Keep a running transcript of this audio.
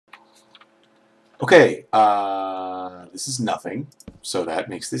Okay, this is nothing, so that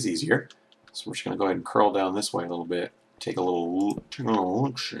makes this easier. So we're just going to go ahead and curl down this way a little bit. Take a little look.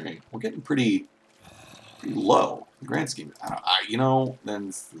 We're getting pretty low in the grand scheme. You know, then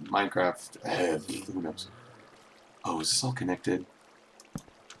Minecraft, who knows? Oh, is this all connected?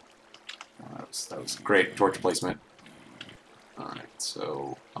 Oh, that was great. Torch placement. Alright,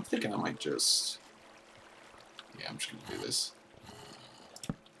 so I'm thinking I might just... Yeah, I'm just going to do this.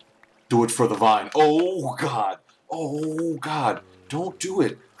 Do it for the vine. Oh, God. Oh, God. Don't do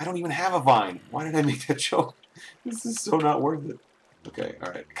it. I don't even have a vine. Why did I make that joke? This is so not worth it. Okay,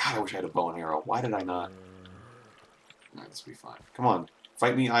 alright. God, I wish I had a bow and arrow. Why did I not? Alright, this will be fine. Come on.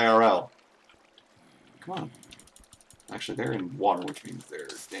 Fight me IRL. Come on. Actually, they're in water, which means their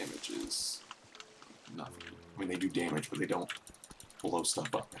damage is nothing. I mean, they do damage, but they don't blow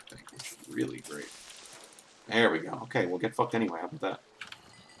stuff up, I think, which is really great. There we go. Okay, we'll get fucked anyway. How about that?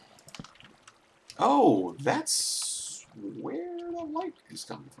 Oh, that's where the light is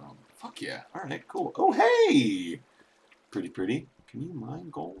coming from. Fuck yeah. Alright, cool. Oh, hey! Pretty, pretty. Can you mine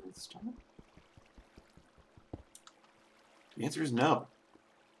gold with stone? The answer is no.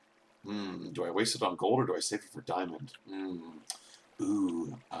 Do I waste it on gold or do I save it for diamond?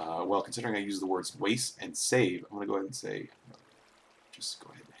 Ooh. Well, considering I use the words waste and save, I'm going to go ahead and say, just go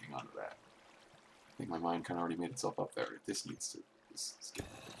ahead and hang on to that. I think my mind kind of already made itself up there. This needs to, this is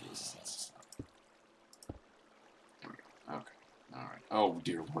getting ridiculous. There we go. Okay. Alright. Oh,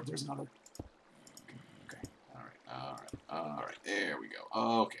 dear Lord, there's another. Okay. Alright. Alright. There we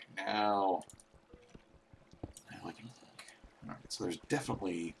go. Okay. Now I can think. Alright. So there's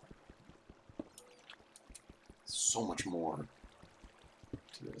definitely so much more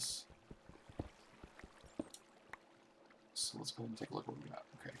to this. So let's go ahead and take a look at what we got.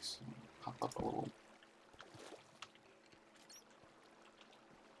 Okay, so pop up a little.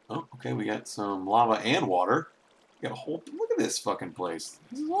 Oh, okay, we got some lava and water. We got a whole. Look at this fucking place.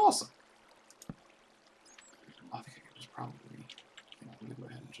 This is awesome. I think I can just probably. I'm gonna go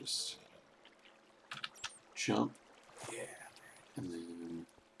ahead and just jump. Yeah. And then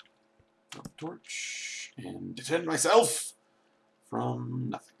throw a torch and defend myself from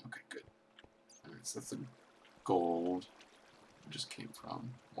nothing. Okay, good. Alright, so that's the gold. It just came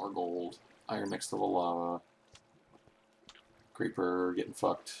from more gold. Iron next to the lava. Creeper getting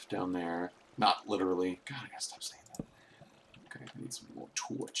fucked down there. Not literally. God, I gotta stop saying that. Okay, I need some more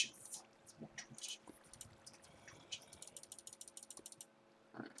torches. Some more torches.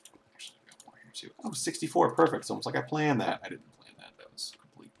 Alright, actually, I got more here too. Oh, 64, perfect. It's almost like I planned that. I didn't plan that. That was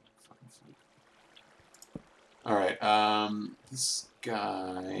complete fucking fluke. Alright, this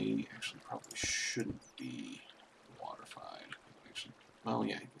guy actually probably shouldn't be waterified. Actually, well,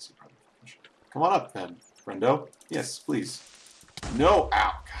 yeah, I guess he probably should. Come on up, then, friendo. Yes, please. No!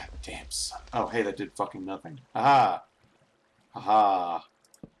 Ow! God damn, son. Oh, hey, that did fucking nothing. Haha! Haha!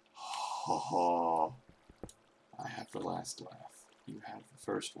 Ho ho! I have the last laugh. You have the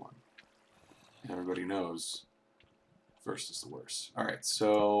first one. Everybody knows first is the worst. Alright,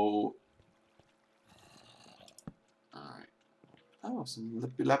 so... Alright. Oh,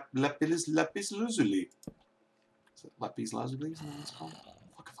 some lapis lazuli. Is it lapis lazuli? Is that what it's called?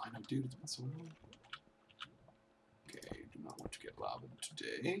 Fuck if I know, dude. It's been so long. Okay, do not want to get lava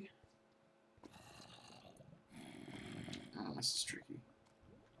today. Oh, this is tricky.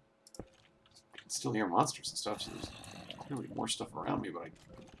 I can still hear monsters and stuff, so there's clearly more stuff around me, but I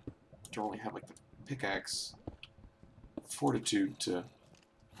don't really have, like, the pickaxe fortitude to... Okay,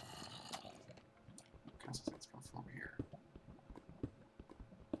 so let's go from here.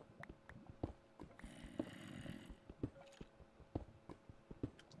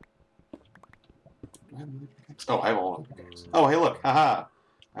 Do I have another pickaxe? Oh, I have all of the pickaxe. Oh, hey, look. Haha.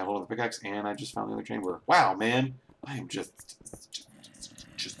 I have all of the pickaxe, and I just found the other chamber. Wow, man. I am just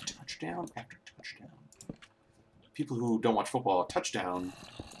touchdown after touchdown. People who don't watch football, a touchdown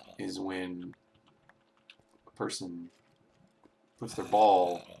is when a person puts their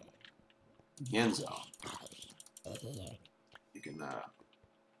ball in the end zone. You can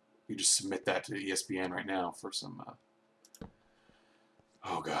you just submit that to ESPN right now for some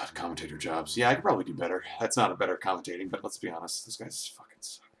oh god, commentator jobs. Yeah, I could probably do better. That's not a better commentating, but let's be honest, those guys fucking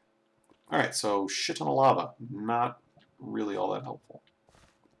suck. Alright, so shit ton of lava. Not really all that helpful.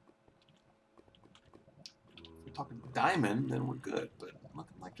 If we're talking diamond, then we're good, but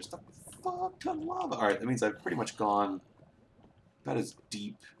looking like just a fuck ton of lava. Alright, that means I've pretty much gone about as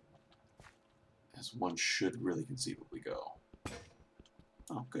deep as one should really conceivably go.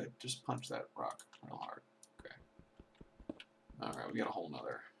 Oh, good. Just punch that rock real hard. Okay. Alright, we got a whole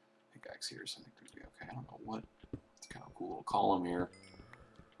nother pickaxe here, so I think we'll be okay. I don't know what. It's kind of a cool little column here.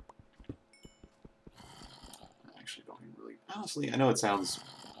 honestly, I know it sounds,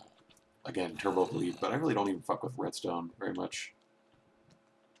 again, turbo bleed, but I really don't even fuck with redstone very much.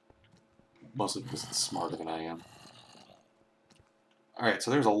 Mostly because it's smarter than I am. Alright,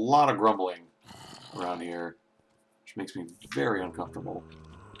 so there's a lot of grumbling around here, which makes me very uncomfortable.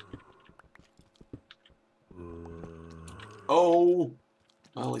 Oh!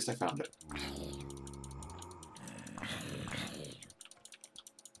 Well, at least I found it.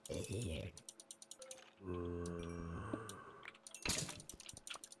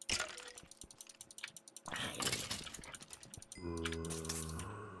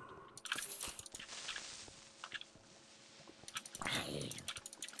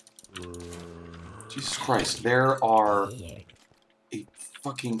 Jesus Christ, there are a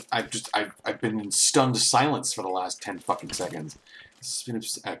fucking... I've been in stunned silence for the last 10 fucking seconds. This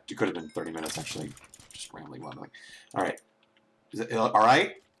has been... it could have been 30 minutes, actually. Just rambling, wondering. Alright.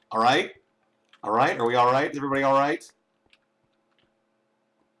 Alright? Alright? Alright? Are we alright? Is everybody alright?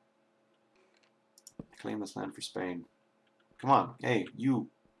 Claim this land for Spain. Come on. Hey, you.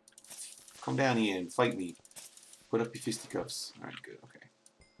 Come down here and fight me. Put up your fisticuffs. Alright, good. Okay.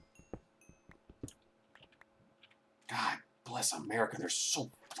 God bless America. There's so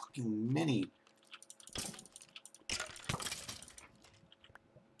fucking many. Okay.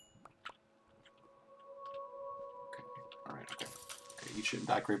 Alright, okay. Okay, eat shit and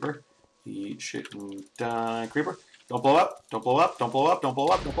die, creeper. Eat shit and die, creeper. Don't blow up. Don't blow up. Don't blow up. Don't blow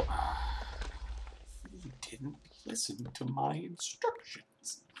up. Don't blow up. You didn't listen to my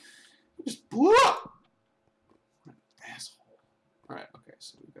instructions. You just blew up. What an asshole. Alright, okay,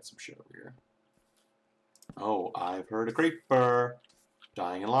 so we've got some shit over here. Oh, I've heard a creeper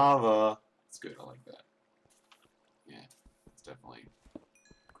dying in lava. That's good, I like that. Yeah, it's definitely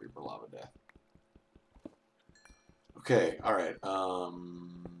creeper lava death. Okay, alright, I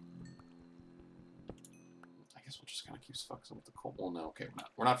guess we'll just kind of keep fucking with the coal. Well, no, okay,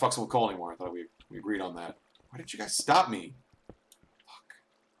 we're not fucking with coal anymore. I thought we agreed on that. Why did you guys stop me? Fuck.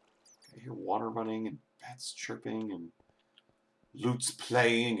 Okay, I hear water running and bats chirping and lutes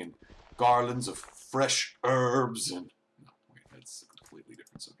playing and garlands of fresh herbs and... No, wait, that's a completely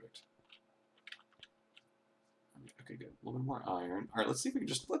different subject. Okay, good. A little bit more iron. Alright, let's see if we can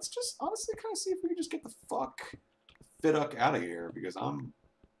just... Let's just honestly kind of see if we can just get the fuck Fiduck out of here, because I'm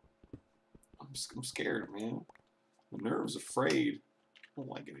scared, man. The nerve's afraid. I don't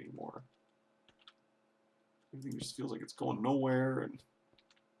like it anymore. Everything just feels like it's going nowhere, and...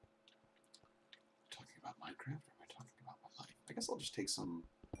 Talking about Minecraft, or am I talking about my life? I guess I'll just take some...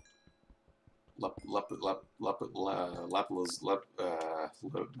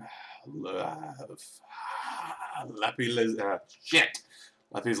 Shit!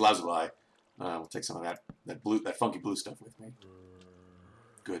 Lapis lazuli. We'll take some of that funky blue stuff with me.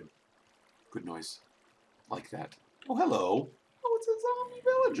 Good. Good noise. Like that. Oh, hello. Oh, it's a zombie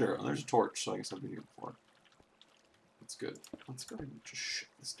villager. Oh, there's a torch, so I guess I've been here before. That's good. Let's go ahead and just shut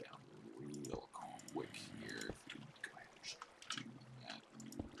this down real quick here. If we go ahead and just do that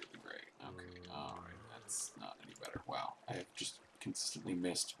really great. Okay, alright. That's not any better. Wow. I have just consistently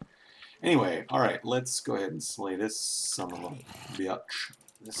missed. Anyway, alright. Let's go ahead and slay this son of a bitch.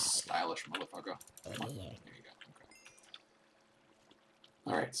 This stylish motherfucker. Come on. There you go. Okay.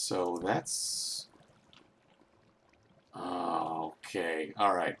 Alright, so that's... Okay.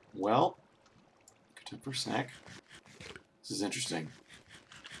 Alright. Well, good time for a snack. This is interesting.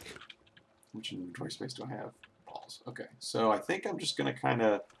 How much inventory space do I have? Balls. Okay. So I think I'm just going to kind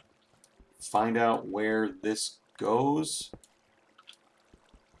of find out where this goes.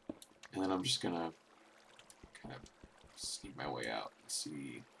 And then I'm just going to kind of sneak my way out and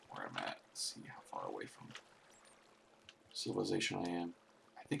see where I'm at. See how far away from civilization I am.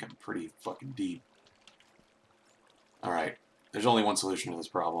 I think I'm pretty fucking deep. Alright. There's only one solution to this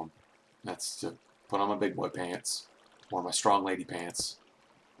problem. That's to put on my big boy pants. Or my strong lady pants.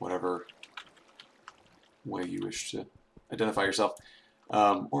 Whatever way you wish to identify yourself.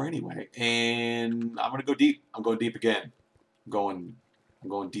 Or anyway. And I'm going to go deep. I'm going deep again. I'm going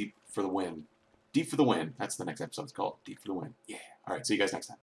deep for the win. Deep for the win. That's the next episode's called. Deep for the win. Yeah. Alright, see you guys next time.